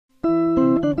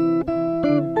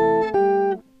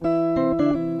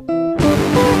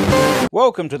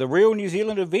Welcome to the Real New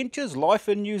Zealand Adventures Life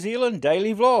in New Zealand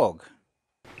daily vlog.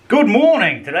 Good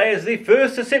morning, today is the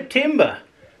 1st of September.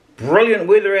 Brilliant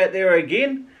weather out there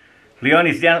again.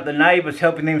 Leonie's down at the neighbours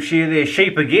helping them shear their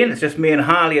sheep again. It's just me and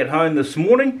Harley at home this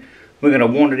morning. We're going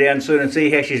to wander down soon and see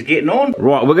how she's getting on.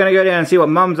 Right, we're going to go down and see what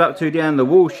Mum's up to down the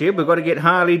wool shed. We've got to get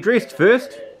Harley dressed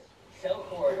first.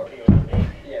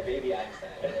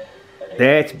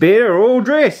 That's better, all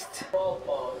dressed.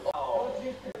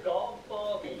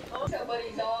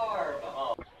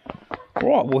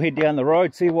 Right, we'll head down the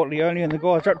road, see what Leonie and the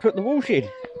guys are up to at the wool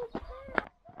shed.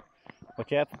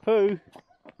 Watch out for poo.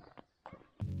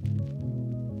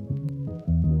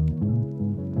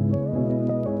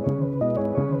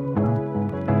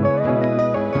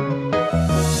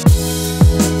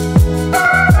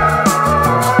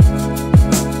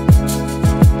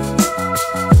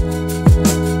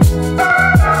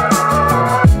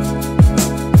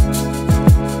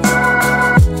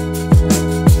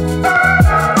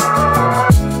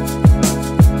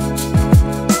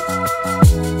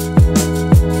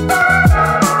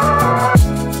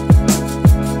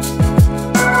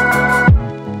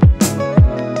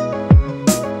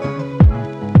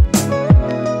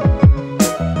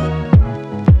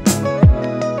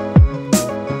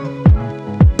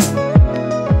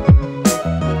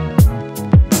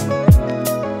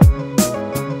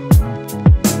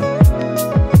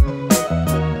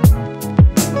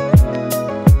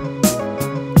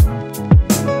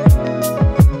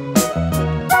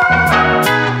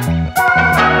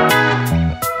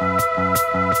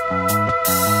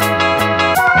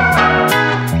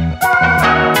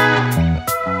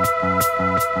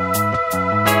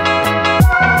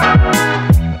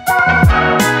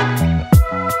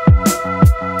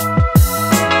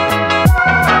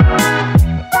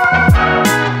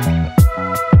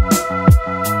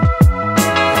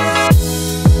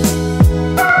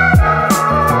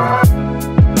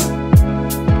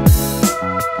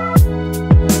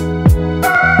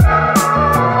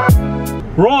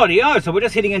 Rightio, so we're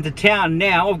just heading into town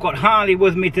now. I've got Harley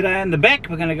with me today in the back.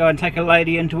 We're going to go and take a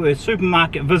lady into her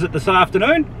supermarket visit this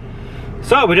afternoon.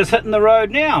 So we're just hitting the road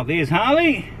now. There's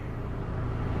Harley.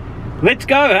 Let's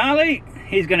go, Harley.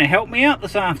 He's going to help me out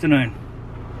this afternoon.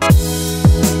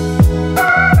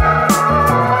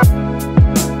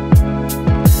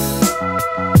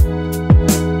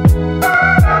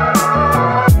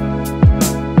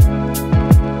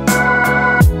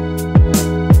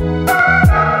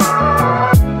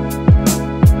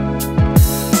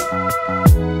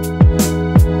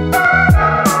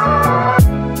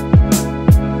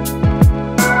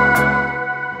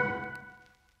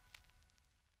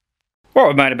 Well,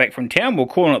 we've made it back from town. We'll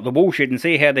call up the wool shed and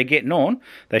see how they're getting on.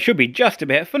 They should be just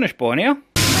about finished by now.